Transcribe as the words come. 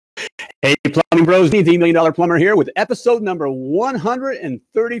Hey, Plumbing Bros, the $1 Million Plumber here with episode number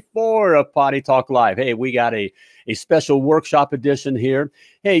 134 of Potty Talk Live. Hey, we got a special workshop edition here.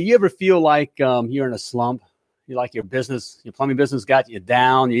 Hey, you ever feel like you're in a slump? You like your business, your plumbing business got you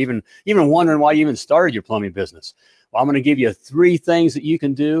down. You even wondering why you even started your plumbing business. Well, I'm going to give you 3 things that you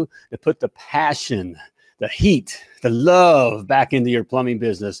can do to put the passion, the heat, the love back into your plumbing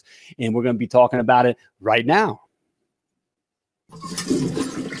business. And we're going to be talking about it right now.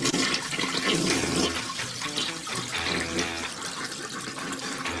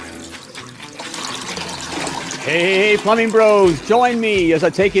 Hey, Plumbing Bros, join me as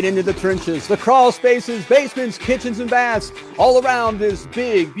I take it into the trenches, the crawl spaces, basements, kitchens, and baths, all around this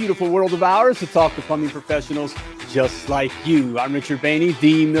big, beautiful world of ours to talk to plumbing professionals just like you. I'm Richard Bainey,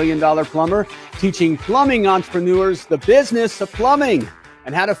 the $1 Million Plumber, teaching plumbing entrepreneurs the business of plumbing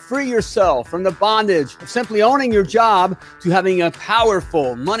and how to free yourself from the bondage of simply owning your job to having a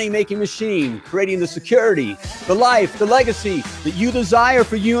powerful money-making machine, creating the security, the life, the legacy that you desire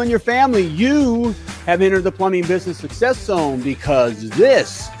for you and your family. You have entered the Plumbing Business Success Zone because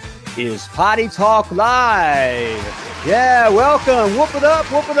this is Potty Talk Live. Yeah, welcome. Whoop it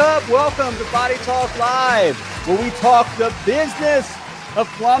up, whoop it up. Welcome to Potty Talk Live, where we talk the business of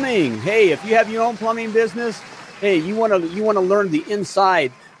plumbing. Hey, if you have your own plumbing business, hey, you want to learn the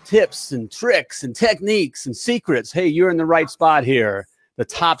inside tips and tricks and techniques and secrets. Hey, you're in the right spot here. The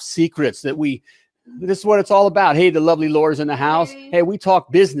top secrets that this is what it's all about. Hey, the lovely Laura's in the house. Hey, we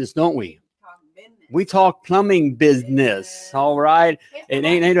talk business, don't we? We talk plumbing business. All right.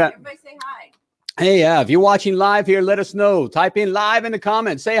 Everybody say hi. Hey, if you're watching live here, let us know. Type in live in the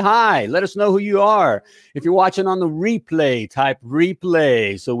comments. Say hi. Let us know who you are. If you're watching on the replay, type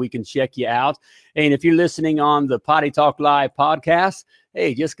replay so we can check you out. And if you're listening on the Potty Talk Live podcast,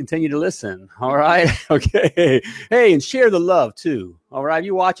 hey, just continue to listen. All right. Okay. Hey, and share the love too. All right.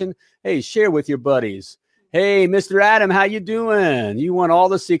 You watching? Hey, share with your buddies. Hey, Mr. Adam, how you doing? You want all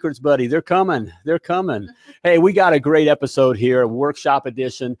the secrets, buddy. They're coming. They're coming. Hey, we got a great episode here, a workshop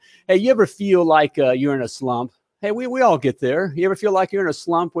edition. Hey, you ever feel like you're in a slump? Hey, we all get there. You ever feel like you're in a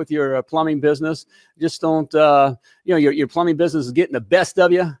slump with your plumbing business? Just don't, your plumbing business is getting the best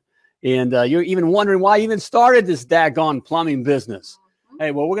of you. And you're even wondering why you even started this daggone plumbing business. Hey,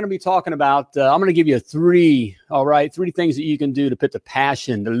 well, we're going to be talking about, I'm going to give you 3 things that you can do to put the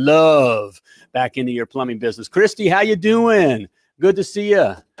passion, the love back into your plumbing business. Christy, how you doing? Good to see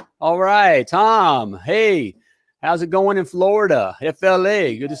you. All right, Tom, hey, how's it going in Florida?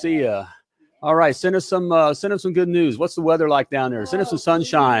 FLA, good to see you. All right, send us some good news. What's the weather like down there? Send us some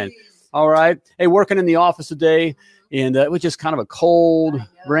sunshine. All right. Hey, working in the office today, and it was just kind of a cold,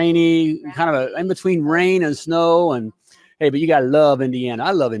 rainy, kind of in between rain and snow, and hey, but you got to love Indiana. I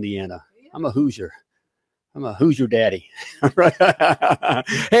love Indiana. I'm a Hoosier. I'm a Hoosier daddy.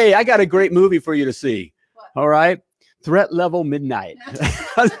 Hey, I got a great movie for you to see. What? All right. Threat Level Midnight.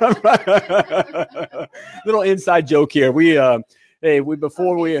 Little inside joke here.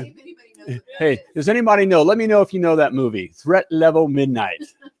 Hey, does anybody know? Let me know if you know that movie, Threat Level Midnight.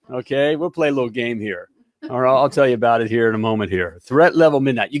 Okay. We'll play a little game here. All right. I'll tell you about it here in a moment here. Threat Level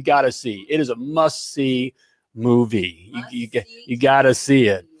Midnight. You got to see. It is a must-see movie. You got to see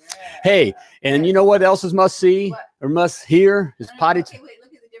it. Hey, and you know what else is must see or must hear is Potty. Wait,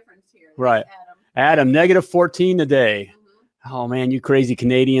 look at the difference here. Right. Adam, -14 today. Mm-hmm. Oh man, you crazy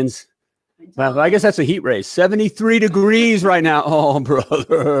Canadians. Well, I guess that's a heat race. 73 degrees right now. Oh,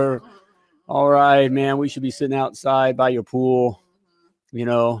 brother. All right, man. We should be sitting outside by your pool,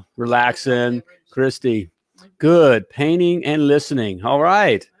 relaxing. Christy, good. Painting and listening. All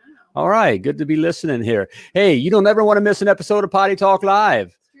right. All right. Good to be listening here. Hey, you don't ever want to miss an episode of Potty Talk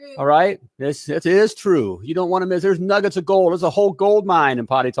Live. All right. It is true. You don't want to miss. There's nuggets of gold. There's a whole gold mine in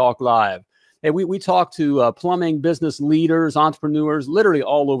Potty Talk Live. Hey, we talk to plumbing business leaders, entrepreneurs, literally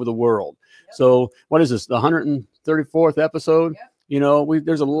all over the world. Yep. So what is this? The 134th episode? Yep.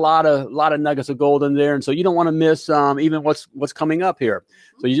 There's a lot of nuggets of gold in there. And so you don't want to miss even what's coming up here.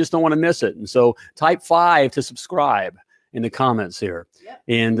 So you just don't want to miss it. And so type 5 to subscribe in the comments here. Yep.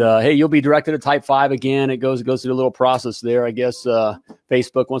 And hey, you'll be directed to type 5 again. It goes through a little process there. I guess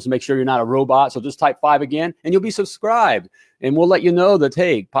Facebook wants to make sure you're not a robot. So just type 5 again and you'll be subscribed. And we'll let you know that,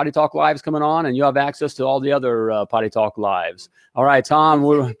 hey, Potty Talk Live is coming on and you have access to all the other Potty Talk Lives. All right, Tom.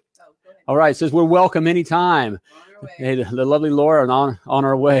 All right, says we're welcome anytime. Hey, the lovely Laura on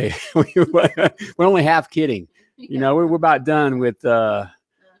our way. We're only half kidding. We're about done with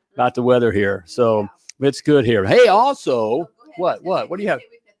about the weather here. So it's good here. Hey, also, what do you have?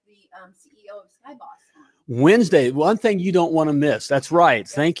 CEO of Skyboss. Wednesday, one thing you don't want to miss. That's right.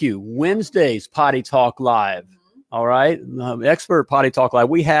 Thank you. Wednesdays, Potty Talk Live. All right. Expert Potty Talk Live.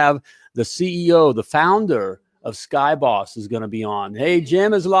 We have the CEO, the founder of SkyBoss is going to be on. Hey,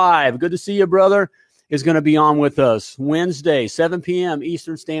 Jim is live. Good to see you, brother. Is going to be on with us Wednesday, 7 p.m.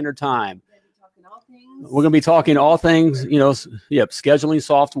 Eastern Standard Time. We're going to be talking all things, scheduling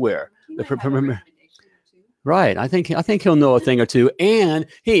software. Right. I think he'll know a thing or two. And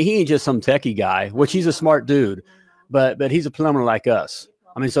he ain't just some techie guy, which he's a smart dude, but he's a plumber like us.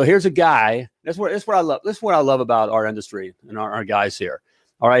 I mean, so here's a guy. That's what I love. That's what I love about our industry and our guys here.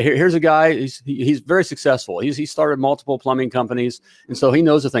 All right, here's a guy. He's very successful. He started multiple plumbing companies, and so he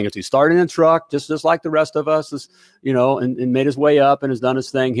knows a thing or two. Started in a truck, just like the rest of us, and made his way up and has done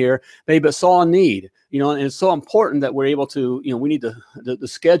his thing here. But saw a need, and it's so important that we're able to, we need to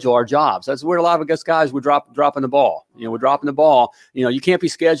schedule our jobs. That's where a lot of us guys we're dropping the ball. We're dropping the ball. You can't be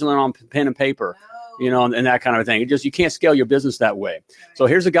scheduling on pen and paper. And that kind of thing. You can't scale your business that way. So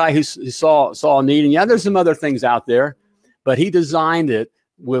here's a guy who saw a need, and there's some other things out there, but he designed it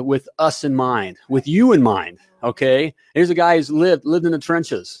with us in mind, with you in mind. Okay. Here's a guy who's lived in the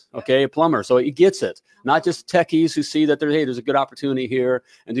trenches. Okay. A plumber. So he gets it. Not just techies who see that there's a good opportunity here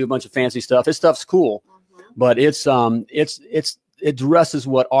and do a bunch of fancy stuff. His stuff's cool, but it addresses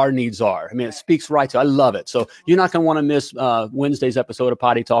what our needs are. I mean, it speaks right to. I love it. So you're not going to want to miss Wednesday's episode of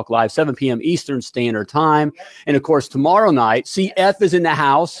Potty Talk Live, 7 p.m. Eastern Standard Time. And of course, tomorrow night, CF is in the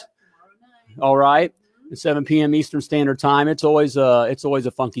house. All right, at 7 p.m. Eastern Standard Time. It's always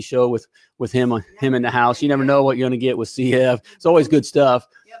a funky show with him in the house. You never know what you're going to get with CF. It's always good stuff.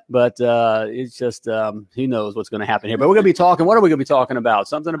 But it's just who knows what's going to happen here. But we're going to be talking. What are we going to be talking about?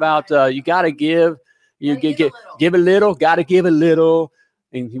 Something about you got to give. You give a little, got to give a little,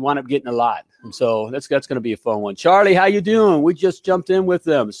 and you wind up getting a lot. And so that's going to be a fun one. Charlie, how you doing? We just jumped in with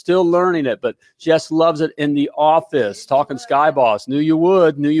them, still learning it, but Jess loves it in the office. Talking SkyBoss. Knew you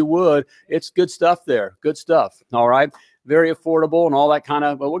would. It's good stuff there. Good stuff. All right. Very affordable and all that kind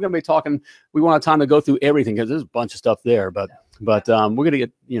of. But we're going to be talking. We want time to go through everything because there's a bunch of stuff there. But we're going to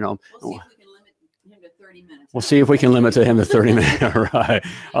get We'll see if we can limit him to 30 minutes. All right.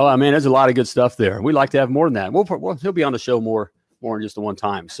 Oh, man, there's a lot of good stuff there. We'd like to have more than that. He'll be on the show more than just the one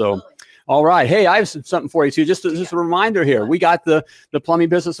time. So, all right. Hey, I have something for you too. Just a reminder here. We got the Plumbing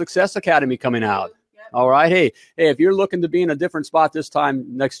Business Success Academy coming out. All right. Hey, if you're looking to be in a different spot this time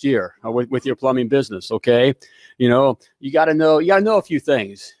next year with your plumbing business, okay, you got to know a few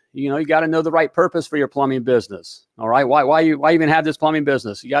things. You got to know the right purpose for your plumbing business. All right. Why even have this plumbing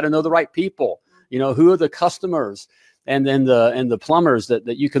business? You got to know the right people. Who are the customers and then the plumbers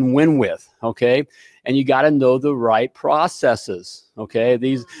that you can win with. Okay. And you got to know the right processes. Okay.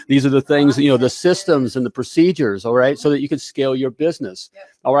 These are the things, the systems and the procedures. All right. So that you can scale your business.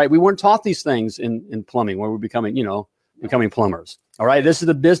 All right. We weren't taught these things in plumbing where we're becoming plumbers. All right. This is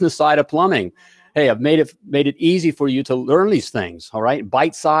the business side of plumbing. Hey, I've made it easy for you to learn these things. All right.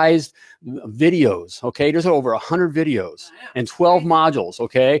 Bite-sized videos. Okay. There's over 100 videos and 12 modules.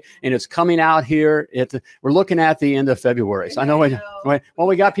 Okay. And it's coming out here. We're looking at the end of February. So I know we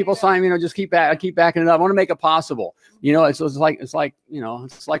got people signing, just keep backing it up. I want to make it possible. It's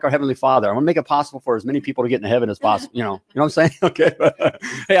like our Heavenly Father. I want to make it possible for as many people to get into heaven as possible. You know what I'm saying? Okay.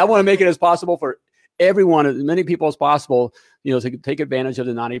 Hey, I want to make it as possible for everyone, as many people as possible, to take advantage of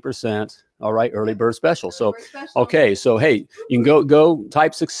the 90%, all right, early bird special. So, okay. So, hey, you can go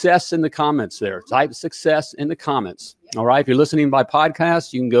type success in the comments there. Type success in the comments. All right. If you're listening by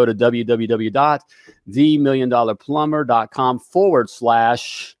podcast, you can go to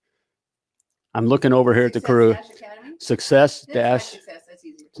www.themilliondollarplumber.com/. I'm looking over here at the crew. Success dash.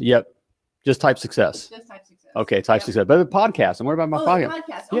 Yep. Just type success. Okay. Type success. But the podcast. And what about my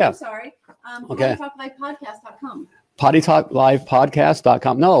podcast? Oh, yeah. I'm sorry. Okay. PottyTalkLivePodcast.com.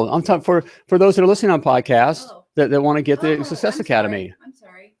 PottyTalkLivePodcast.com. No, I'm talking for those that are listening on podcasts that want to get the Success Academy. I'm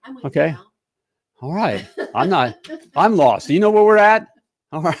sorry. I'm with okay. You now. All right. I'm lost. Do you know where we're at?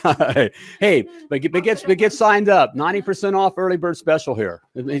 All right. Hey, but get signed up. 90% off early bird special here.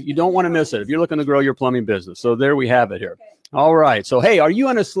 You don't want to miss it if you're looking to grow your plumbing business. So there we have it here. Okay. All right. So, hey, are you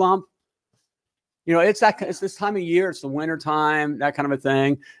in a slump? It's this time of year. It's the winter time, that kind of a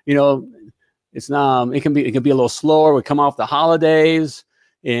thing. It's it can be a little slower. We come off the holidays,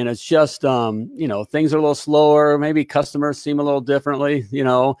 and it's just things are a little slower. Maybe customers seem a little differently.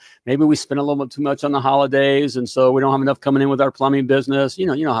 Maybe we spend a little bit too much on the holidays, and so we don't have enough coming in with our plumbing business. You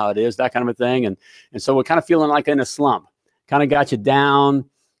know how it is, that kind of a thing. And so we're kind of feeling like in a slump. Kind of got you down.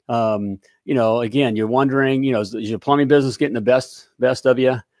 Again, you're wondering, is your plumbing business getting the best of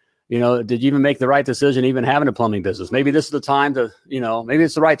you? Did you even make the right decision even having a plumbing business? Maybe this is the time to, maybe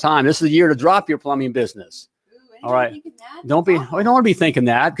it's the right time. This is the year to drop your plumbing business. All right. Don't want to be thinking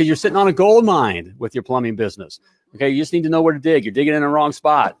that because you're sitting on a gold mine with your plumbing business. Okay, you just need to know where to dig. You're digging in the wrong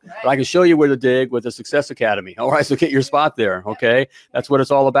spot. But I can show you where to dig with the Success Academy. All right, so get your spot there. Okay, that's what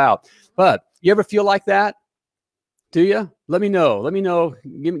it's all about. But you ever feel like that? Do you? Let me know. Let me know.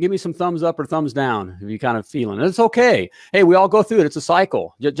 Give me some thumbs up or thumbs down if you kind of feeling it. It's okay. Hey, we all go through it. It's a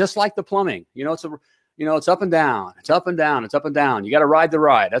cycle, just like the plumbing. It's up and down. It's up and down. It's up and down. You got to ride the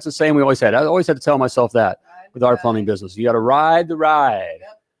ride. That's the saying we always had. I always had to tell myself that with our plumbing business. You got to ride the ride.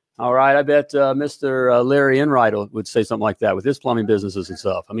 Yep. All right. I bet Mr. Larry Enright would say something like that with his plumbing businesses and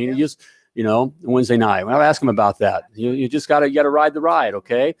stuff. I mean, he just, Wednesday night, when I ask him about that, you just got to ride the ride.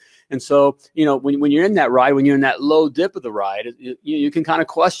 Okay. And so, when you're in that ride, when you're in that low dip of the ride, you can kind of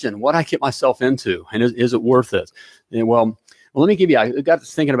question what I get myself into, and is it worth it? And well, let me give you, I got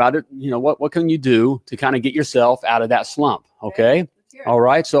thinking about it. What can you do to kind of get yourself out of that slump? Okay. All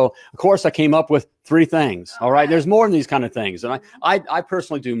right. So, of course, I came up with 3 things. All right. There's more than these kind of things. And I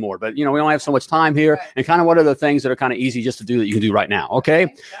personally do more. But, we don't have so much time here. Right. And kind of what are the things that are kind of easy just to do that you can do right now?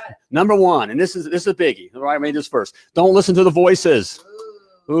 Okay. Number 1, and this is a biggie. All right. I made this first. Don't listen to the voices.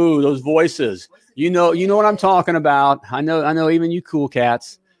 Ooh, those voices. You know what I'm talking about. I know even you cool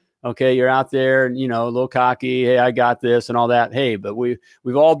cats. Okay. You're out there and, a little cocky. Hey, I got this and all that. Hey, but we've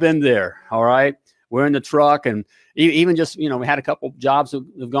all been there. All right. We're in the truck and even just, we had a couple jobs that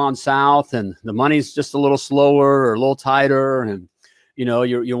have gone south and the money's just a little slower or a little tighter. And,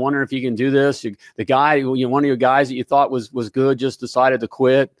 you're wondering if you can do this. The guy, one of your guys that you thought was good just decided to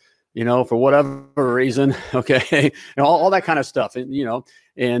quit, for whatever reason. Okay. And all that kind of stuff. And, you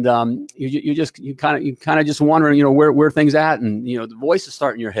kind of just wondering, where things at. And, the voices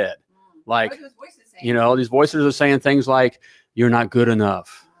start in your head. Like, these voices are saying things like, you're not good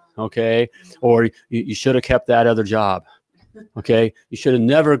enough. Okay. Or you should have kept that other job. Okay. You should have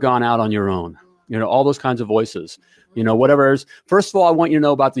never gone out on your own. All those kinds of voices, whatever it is. First of all, I want you to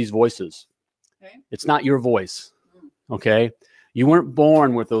know about these voices. Okay. It's not your voice. Okay. You weren't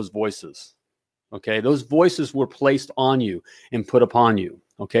born with those voices. Okay. Those voices were placed on you and put upon you.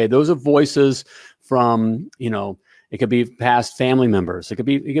 Okay. Those are voices from, it could be past family members. It could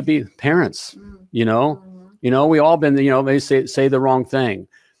be parents, we all been, they say the wrong thing.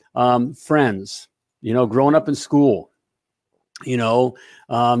 Friends, growing up in school,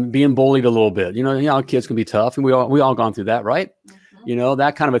 being bullied a little bit, kids can be tough and we all gone through that, right? Mm-hmm.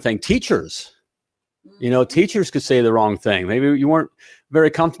 That kind of a thing. Teachers, teachers could say the wrong thing. Maybe you weren't very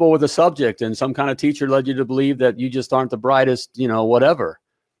comfortable with the subject and some kind of teacher led you to believe that you just aren't the brightest, whatever,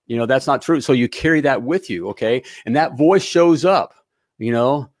 that's not true. So you carry that with you. Okay. And that voice shows up,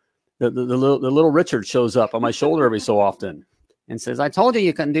 the little Richard shows up on my shoulder every so often. And says, I told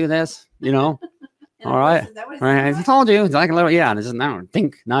you couldn't do this, all right. Right. I told you. It's like a little, yeah. And it's just now,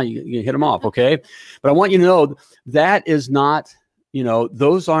 now you hit them off. Okay. But I want you to know that is not,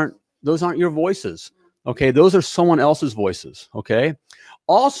 those aren't your voices. Okay. Those are someone else's voices. Okay.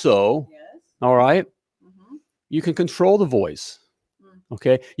 Also, all right. Mm-hmm. You can control the voice.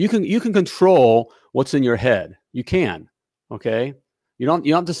 Okay. You can control what's in your head. You can. Okay. You don't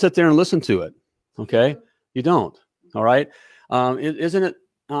have to sit there and listen to it. Okay. You don't. All right. Isn't it,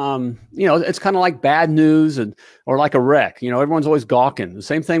 it's kind of like bad news or like a wreck, everyone's always gawking. The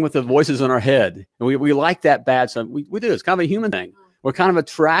same thing with the voices in our head. And we like that bad stuff. We do. It's kind of a human thing. We're kind of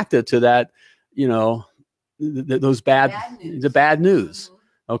attracted to that, those bad news.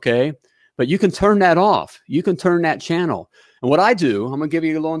 Mm-hmm. Okay. But you can turn that off. You can turn that channel. And what I do, I'm going to give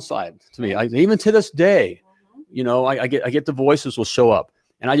you a little insight to me. Even to this day, I get the voices will show up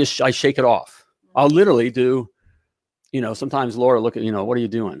and I shake it off. I'll literally do, sometimes Laura look at, what are you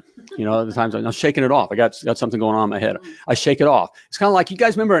doing? Other times I'm shaking it off. I got something going on in my head. I shake it off. It's kind of like, you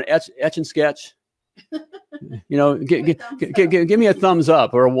guys remember an etch and sketch? Give me a thumbs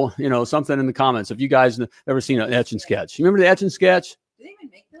up or, something in the comments if you guys ever seen an etch and sketch. You remember the etch and sketch? Do they even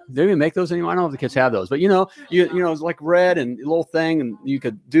make those? Do they even make those anymore? I don't know if the kids have those, but it's like red and a little thing, and you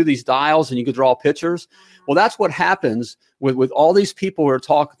could do these dials and you could draw pictures. Well, that's what happens with all these people who are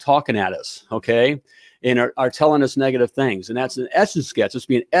talking at us. Okay. And are telling us negative things. And that's an etch and sketch. It's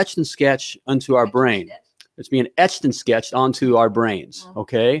being etched and sketched onto our brain. It's being etched and sketched onto our brains.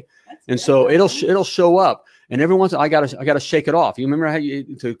 Okay. And so it'll show up. And every once I gotta shake it off. You remember how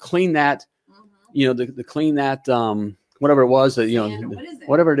to clean that, to clean that, whatever it was that,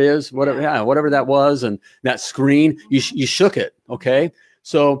 whatever it is, whatever that was. And that screen, you shook it. Okay.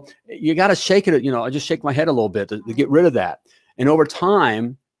 So you got to shake it. I just shake my head a little bit to get rid of that. And over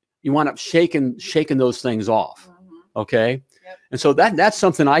time, you wind up shaking those things off. Okay. Yep. And so that's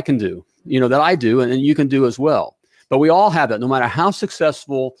something I can do, that I do and you can do as well. But we all have that no matter how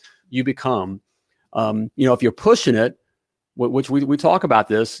successful you become. If you're pushing it, which we talk about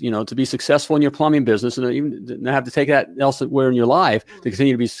this, to be successful in your plumbing business and even have to take that elsewhere in your life to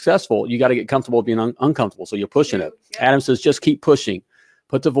continue to be successful, you got to get comfortable being uncomfortable. So you're pushing it. Yep. Adam says, just keep pushing.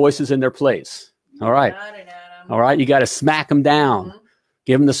 Put the voices in their place. All right. All right. You got to smack them down. Mm-hmm.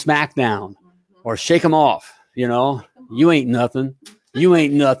 Give them the smack down or shake them off. You ain't nothing. You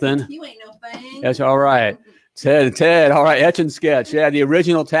ain't nothing. You ain't no thing. That's all right. Ted. All right. Etch and sketch. Yeah. The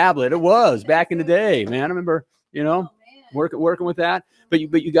original tablet. It was back in the day, man. I remember, working with that, but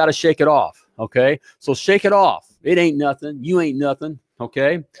you got to shake it off. Okay. So shake it off. It ain't nothing. You ain't nothing.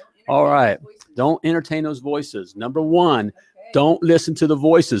 Okay. All right. Don't entertain those voices. Number one, don't listen to the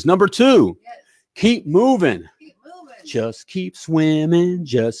voices. Number two, keep moving. Just keep swimming.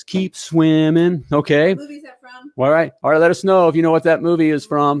 Just keep swimming. Okay. What movie is that from? All right. Let us know if you know what that movie is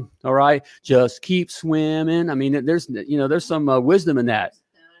from. All right. Just keep swimming. I mean, there's some wisdom in that.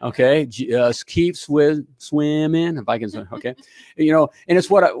 Okay. Just keep swimming. If I can say, okay. And it's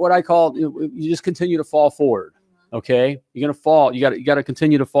what I call, you just continue to fall forward. Okay. You're going to fall. You got to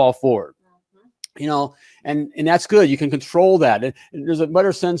continue to fall forward. And that's good. You can control that. And there's a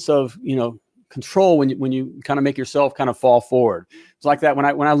better sense of, control when you kind of make yourself kind of fall forward. It's like that when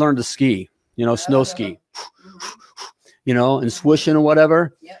I learned to ski, snow ski, and swishing or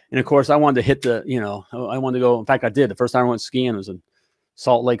whatever. Yep. And of course I wanted to hit I wanted to go. In fact, I did. The first time I went skiing was in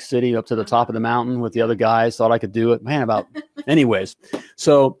Salt Lake City up to the top of the mountain with the other guys. Thought I could do it, man. Anyways.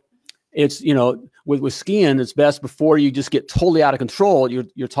 So it's, with skiing, it's best before you just get totally out of control.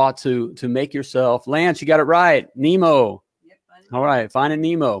 You're taught to make yourself. Lance, you got it right. Nemo. Yep, all right. Finding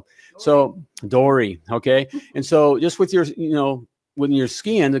Nemo. So Dory. Okay. And so just with your, when you're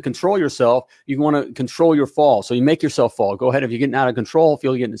skiing, to control yourself, you want to control your fall. So you make yourself fall. Go ahead. If you're getting out of control,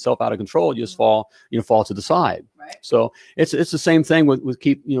 feel you're getting yourself out of control, you just fall to the side. Right. So it's the same thing with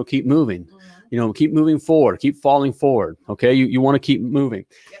keep moving, keep moving forward, keep falling forward. Okay. You want to keep moving.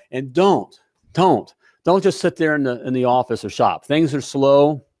 Yep. And don't just sit there in the office or shop. Things are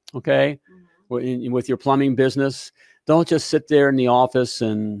slow. Okay. Mm-hmm. With your plumbing business, don't just sit there in the office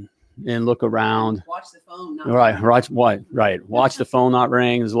and look around. Watch the phone. Watch the phone not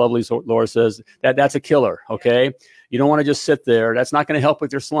ring. As lovely Laura says, that's a killer. Okay. Yeah. You don't want to just sit there. That's not going to help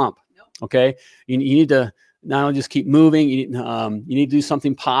with your slump. Nope. Okay. You need to not only just keep moving. You need to do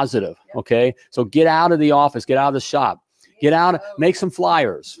something positive. Yep. Okay. So get out of the office. Get out of the shop. Get out. Make some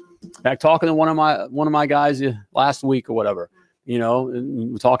flyers. In fact, talking to one of my guys last week or whatever.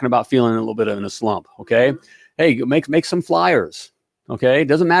 We're talking about feeling a little bit in a slump. Okay. Hey, make some flyers. Okay. It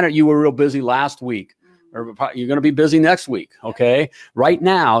doesn't matter. You were real busy last week or you're going to be busy next week. Okay. Right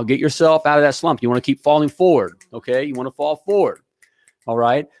now, get yourself out of that slump. You want to keep falling forward. Okay. You want to fall forward. All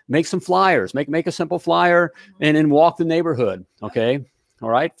right. Make some flyers, make a simple flyer and then walk the neighborhood. Okay. All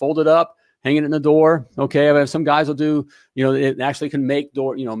right. Fold it up, hang it in the door. Okay. I have some guys will do, it actually can make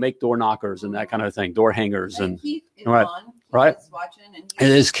door knockers and that kind of thing, door hangers. And Keith is all right. On. Right. And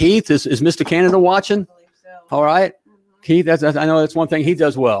is Keith, is Mr. Canada watching? So. All right. Keith, I know that's one thing he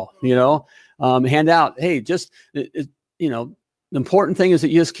does well, hand out. Hey, just, the important thing is that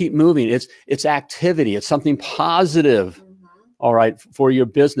you just keep moving. It's activity. It's something positive. Mm-hmm. All right. For your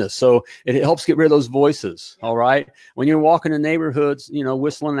business. So it helps get rid of those voices. Yeah. All right. When you're walking in neighborhoods,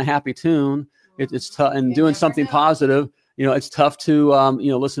 whistling a happy tune, it's tough and doing something positive. It's tough to,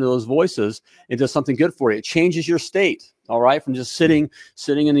 listen to those voices. It does something good for you. It changes your state. All right. From just sitting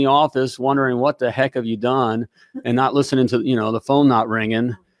in the office, wondering what the heck have you done and not listening to, the phone not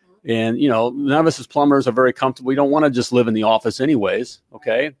ringing. And, none of us as plumbers are very comfortable. We don't want to just live in the office anyways.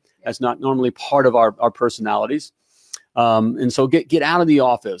 Okay. That's not normally part of our personalities. And so get out of the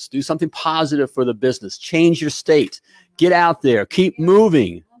office, do something positive for the business, change your state, get out there, keep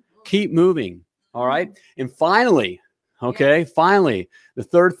moving. All right. And finally, the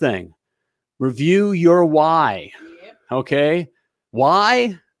third thing, review your why. Okay.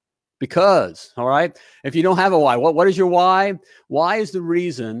 Why? Because, all right. If you don't have a why, what is your why? Why is the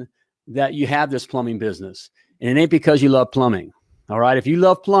reason that you have this plumbing business? And it ain't because you love plumbing. All right. If you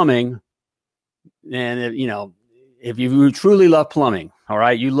love plumbing and if you truly love plumbing, all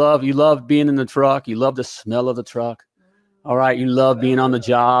right, you love being in the truck. You love the smell of the truck. All right. You love being on the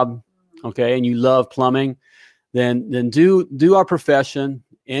job. Okay. And you love plumbing, then do our profession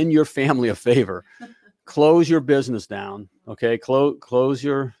and your family a favor. Close your business down. Okay. Close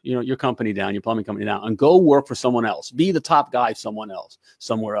your company down, your plumbing company down, and go work for someone else. Be the top guy somewhere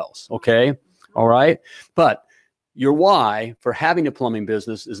else. Okay. All right. But your why for having a plumbing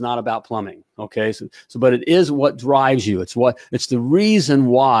business is not about plumbing. Okay. So, but it is what drives you. It's the reason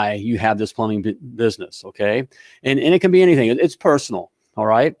why you have this plumbing business. Okay. And it can be anything. It's personal. All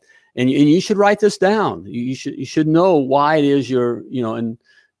right. and you should write this down. You should know why it is you're,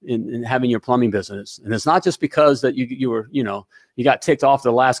 in having your plumbing business. And it's not just because that you were, you got ticked off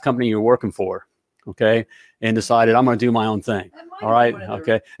the last company you were working for, okay, and decided I'm going to do my own thing. All right,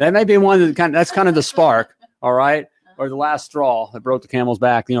 okay. That may be one that's kind of the spark, all right, or the last straw that broke the camel's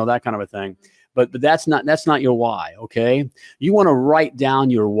back, that kind of a thing. But that's not your why, okay? You want to write down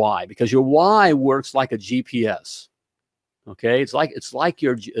your why, because your why works like a GPS. Okay, it's like a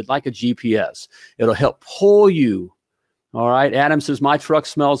GPS. It'll help pull you. All right. Adam says my truck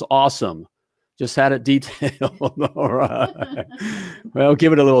smells awesome. Just had it detailed. All right. Well,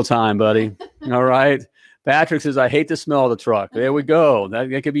 give it a little time, buddy. All right. Patrick says I hate the smell of the truck. There we go. That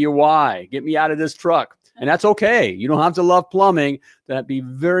could be your why. Get me out of this truck. And that's okay. You don't have to love plumbing to be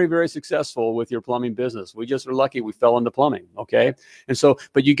very, very successful with your plumbing business. We just are lucky we fell into plumbing. Okay. And so,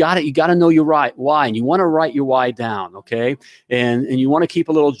 but you got to know your why, and you want to write your why down. Okay. And you want to keep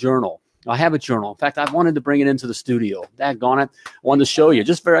a little journal. I have a journal. In fact, I wanted to bring it into the studio. Daggone it. I wanted to show you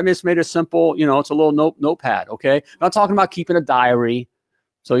just just made it simple. It's a little notepad. Okay. I'm not talking about keeping a diary.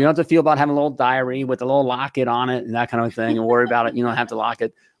 So you don't have to feel about having a little diary with a little locket on it and that kind of thing and worry about it. You don't have to lock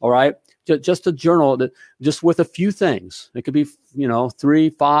it. All right. Just a journal that just with a few things. It could be, 3,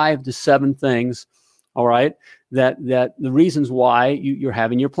 5 to 7 things. All right. That the reasons why you're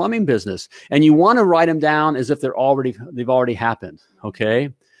having your plumbing business, and you want to write them down as if they've already happened.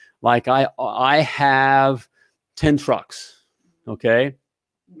 Okay. Like I have 10 trucks. Okay.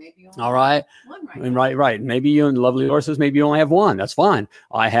 Maybe all right. One right. Maybe you and Lovely Horses, maybe you only have one. That's fine.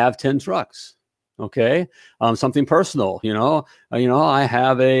 I have 10 trucks. Okay. Something personal, I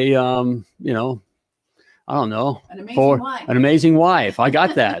have a, I don't know, an amazing wife. I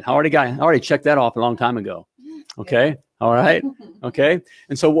got that. I already checked that off a long time ago. Okay. Yeah. All right. Okay.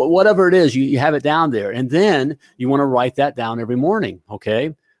 And so whatever it is, you have it down there, and then you want to write that down every morning.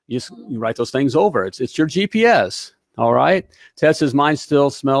 Okay. You write those things over. It's your GPS. All right. Ted says mine still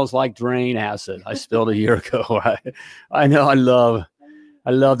smells like drain acid. I spilled a year ago. I know.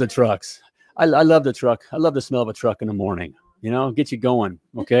 I love the trucks. I love the truck. I love the smell of a truck in the morning. Get you going.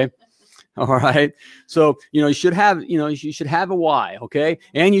 Okay. All right. So, you should have a why. Okay.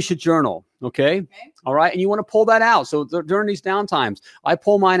 And you should journal. Okay. All right. And you want to pull that out. So during these downtimes, I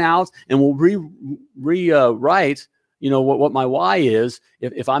pull mine out and we'll rewrite, what my why is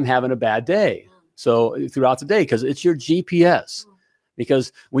if I'm having a bad day. So throughout the day, because it's your GPS.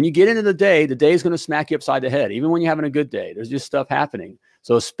 Because when you get into the day is going to smack you upside the head. Even when you're having a good day, there's just stuff happening.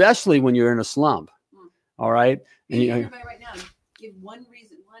 So especially when you're in a slump. All right. And everybody right now, give one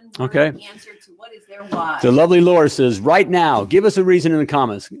reason, one word answer to what is their why. The lovely Laura says, right now, give us a reason in the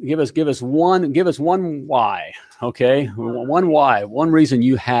comments. Give us one why. Okay. One why. One reason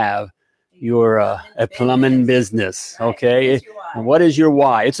you have your a plumbing business. Okay. And what is your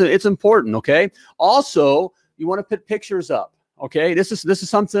why? It's important. Okay. Also, you want to put pictures up. Okay. This is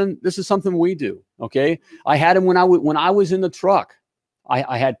something we do. Okay. I had them when I was in the truck.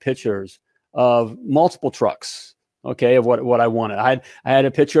 I had pictures of multiple trucks. Okay. Of what I wanted. I had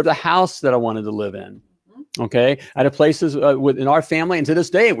a picture of the house that I wanted to live in. Okay. I had places in our family, and to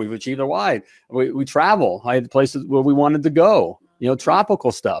this day we've achieved our why. We travel. I had places where we wanted to go.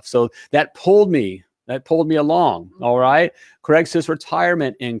 Tropical stuff. So that pulled me along. All right. Craig says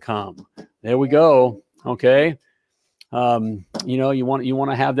retirement income. There we go. Okay. You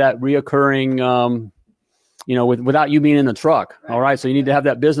want to have that reoccurring, without you being in the truck. All right. So you need to have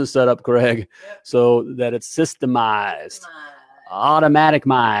that business set up, Craig, so that it's systemized,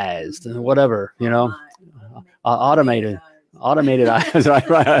 automaticized, whatever, automated, right.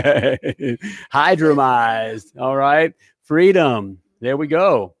 Hydromized. All right. Freedom. There we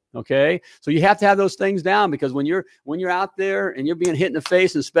go. Okay. So you have to have those things down, because when you're out there and you're being hit in the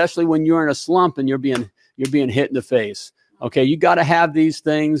face, especially when you're in a slump and you're being hit in the face. Okay. You got to have these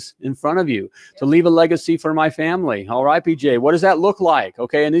things in front of you to leave a legacy for my family. All right, PJ, what does that look like?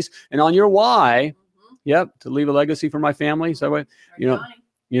 Okay. And on your why, yep. To leave a legacy for my family. So with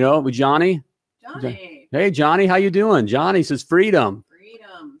Johnny. Hey, Johnny, how you doing? Johnny says freedom.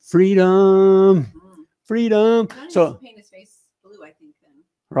 So paint his face blue, I think. Then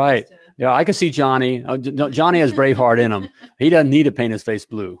right, yeah, I can see Johnny. Johnny has Braveheart in him. He doesn't need to paint his face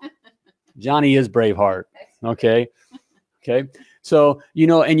blue. Johnny is Braveheart. Okay. So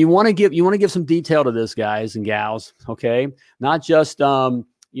and you want to give some detail to this, guys and gals. Okay, not just I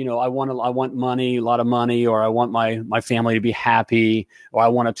want money, a lot of money, or I want my family to be happy, or I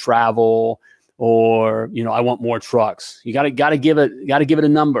want to travel, or I want more trucks. You got to give it a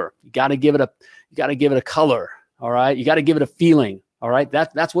number. You got to give it a color. All right. You got to give it a feeling. All right.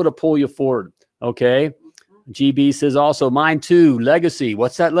 That's what'll pull you forward. Okay. GB says also, mine too, legacy.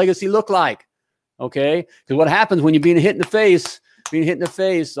 What's that legacy look like? Okay. Because what happens when you're being hit in the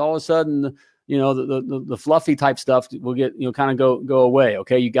face, all of a sudden, you know, the fluffy type stuff will get, you know, kind of go away.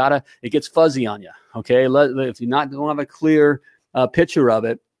 Okay. It gets fuzzy on you. Okay. If you don't have a clear picture of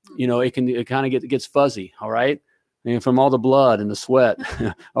it, you know, it kind of gets fuzzy. All right. And from all the blood and the sweat,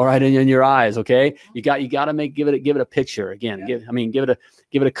 all right, in your eyes, okay. You got to give it a picture again. Give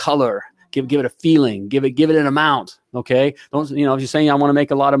it a color, give it a feeling, give it an amount, okay. Don't, you know, if you're saying I want to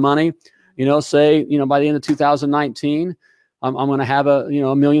make a lot of money, you know, say, you know, by the end of 2019, I'm going to have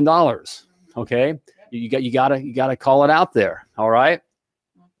 $1 million, okay. You gotta call it out there, all right.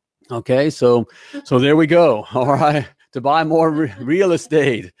 Okay, so there we go, all right. To buy more real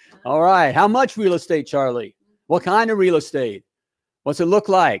estate, all right. How much real estate, Charlie? What kind of real estate? What's it look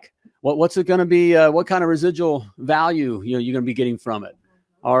like? What's it going to be? What kind of residual value you're going to be getting from it?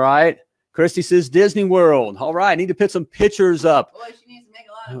 All right. Christy says Disney World. All right. I need to put some pictures up. Boy, she needs to make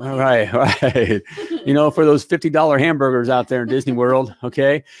a lot of money. All right. You know, for those $50 hamburgers out there in Disney World.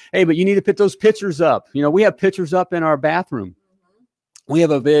 Okay. Hey, but you need to put those pictures up. You know, we have pictures up in our bathroom. We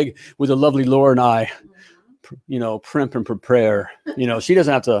have with the lovely Laura and I, you know, primp and prepare. You know, she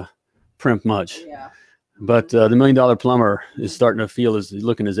doesn't have to primp much. Yeah. But the $1 Million Plumber is starting to feel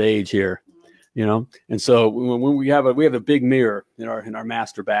looking his age here, you know. And so when we have a big mirror in our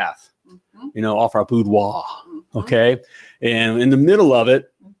master bath, you know, off our boudoir, okay, and in the middle of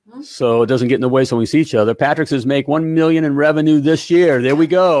it, so it doesn't get in the way, so we see each other. Patrick says make 1 million in revenue this year. There we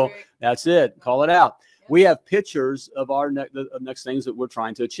go. That's it. Call it out. We have pictures of our the next things that we're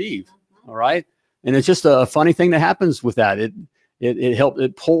trying to achieve. All right, and it's just a funny thing that happens with that.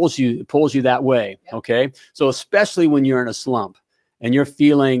 It pulls you that way. Yep. Okay. So especially when you're in a slump and you're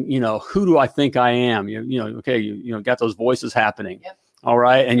feeling, you know, who do I think I am? You got those voices happening. Yep. All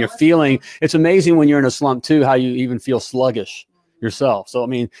right. And you're feeling, it's amazing when you're in a slump too, how you even feel sluggish yourself. So, I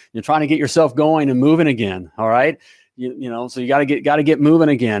mean, you're trying to get yourself going and moving again. All right. You know, so you got to get moving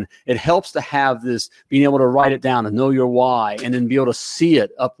again. It helps to have this, being able to write it down and know your why, and then be able to see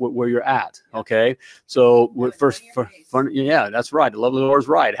it up where you're at. Okay. So yeah, that's right. The lovely Lord's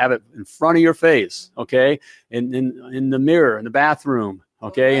right. Have it in front of your face. Okay. In the mirror, in the bathroom.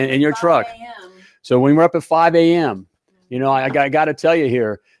 Okay. In your truck. So when we're up at 5 a.m., you know, I got to tell you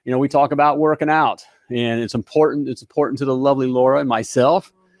here, you know, we talk about working out, and it's important. It's important to the lovely Laura and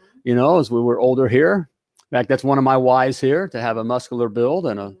myself, you know, as we were older here. In fact, that's one of my whys here, to have a muscular build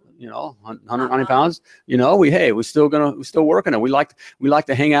and 190 pounds. You know, we're still working it. We like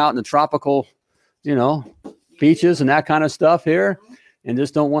to hang out in the tropical, you know, beaches and that kind of stuff here, and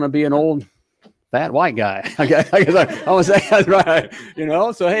just don't want to be an old fat white guy. I guess I would say that's right. You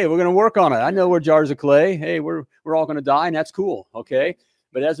know, so hey, we're gonna work on it. I know we're jars of clay. Hey, we're all gonna die, and that's cool. Okay.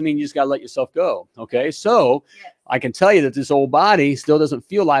 But it doesn't mean you just got to let yourself go. Okay. So I can tell you that this old body still doesn't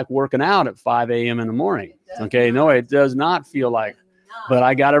feel like working out at 5 a.m. in the morning. Okay. No, it does not feel like, but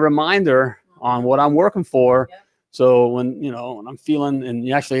I got a reminder on what I'm working for. So when I'm feeling, and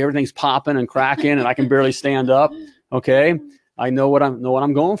actually everything's popping and cracking and I can barely stand up. Okay. I know what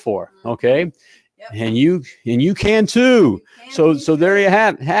I'm going for. Okay. And you can too. So there you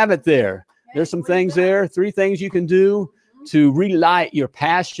have it there. There's some things there. 3 things you can do to relight your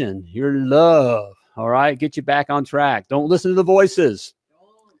passion, your love. All right. Get you back on track. Don't listen to the voices.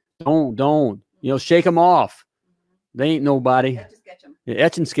 Don't, shake them off. They ain't nobody.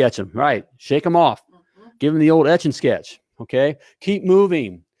 Etch and sketch them. Right. Shake them off. Give them the old etch and sketch. Okay. Keep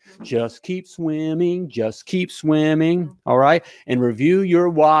moving. Just keep swimming. Just keep swimming. All right. And review your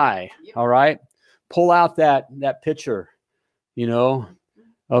why. All right. Pull out that picture,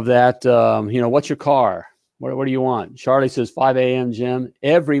 of that, what's your car? What do you want? Charlie says 5 a.m. Jim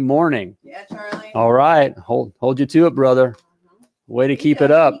every morning. Yeah, Charlie. All right. Hold you to it, brother. Way to keep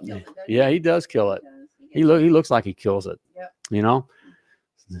it up. Yeah, he does kill it. He looks like he kills it. Yep.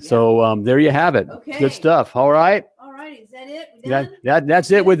 So there you have it. Okay. Good stuff. All right. All right. Is that it?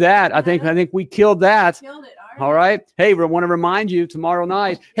 That's it with that. I think we killed that. Killed it. All right. Hey, we want to remind you tomorrow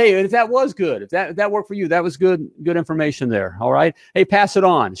night. Hey, if that was good, if that worked for you, that was good information there. All right. Hey, pass it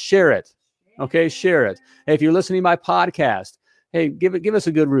on. Share it. Okay, share it. Hey, if you're listening to my podcast, hey, give us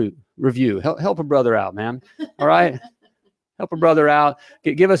a good review. Help a brother out, man. All right, help a brother out.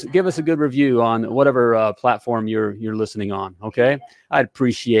 Give us a good review on whatever platform you're listening on. Okay, I'd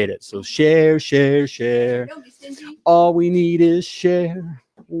appreciate it. So share. Don't be stingy. All we need is share.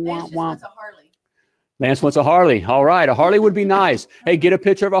 Lance just wants a Harley. Lance wants a Harley. All right, a Harley would be nice. Hey, get a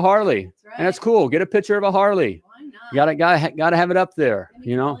picture of a Harley. That's right. And that's cool. Get a picture of a Harley. Why not? Gotta have it up there.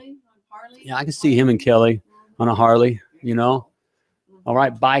 Yeah, I can see him and Kelly on a Harley, All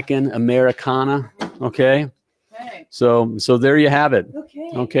right, biking Americana. Okay. Okay. So there you have it. Okay.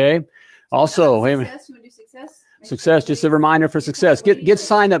 Okay. Also, hey, Success. You want to do success? success, just a reminder for success. Get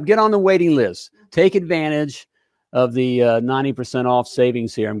signed up, get on the waiting list. Take advantage of the 90% off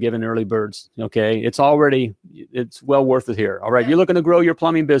savings here. I'm giving early birds. Okay. It's well worth it here. All right. You're looking to grow your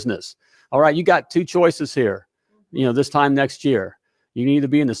plumbing business. All right. You got two choices here, this time next year. You can either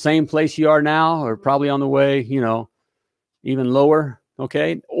be in the same place you are now or probably on the way, even lower.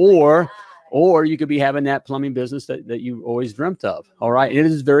 Okay. Or you could be having that plumbing business that you always dreamt of. All right. It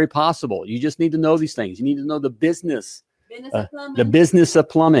is very possible. You just need to know these things. You need to know the business of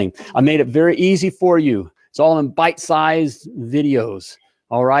plumbing. I made it very easy for you. It's all in bite-sized videos.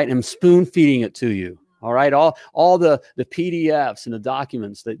 All right. I'm spoon feeding it to you. All right. All the PDFs and the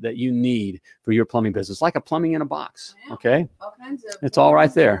documents that you need for your plumbing business, like a plumbing in a box. Okay. All kinds of. It's all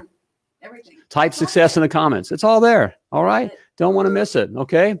right there. Everything. Type success in the comments. It's all there. All right. Don't want to miss it.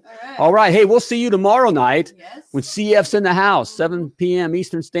 Okay. All right. Hey, we'll see you tomorrow night when CF's in the house, 7 p.m.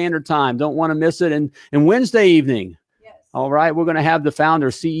 Eastern Standard Time. Don't want to miss it. And Wednesday evening. Yes. All right. We're going to have the founder,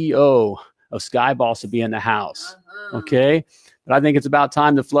 CEO of SkyBoss to be in the house. Okay. But I think it's about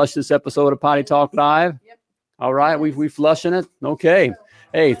time to flush this episode of Potty Talk Live. Yep. All right. We flushing it. Okay.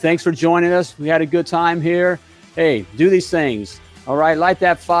 Hey, thanks for joining us. We had a good time here. Hey, do these things. All right. Light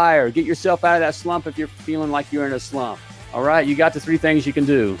that fire. Get yourself out of that slump if you're feeling like you're in a slump. All right. You got the 3 things you can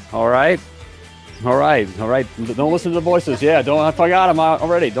do. All right. All right. All right. Don't listen to the voices. Yeah. I forgot them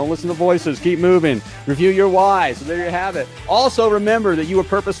already. Don't listen to voices. Keep moving. Review your why. So there you have it. Also remember that you were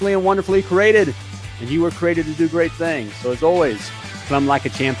purposely and wonderfully created, and you were created to do great things. So as always, plumb like a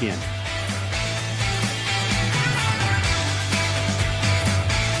champion.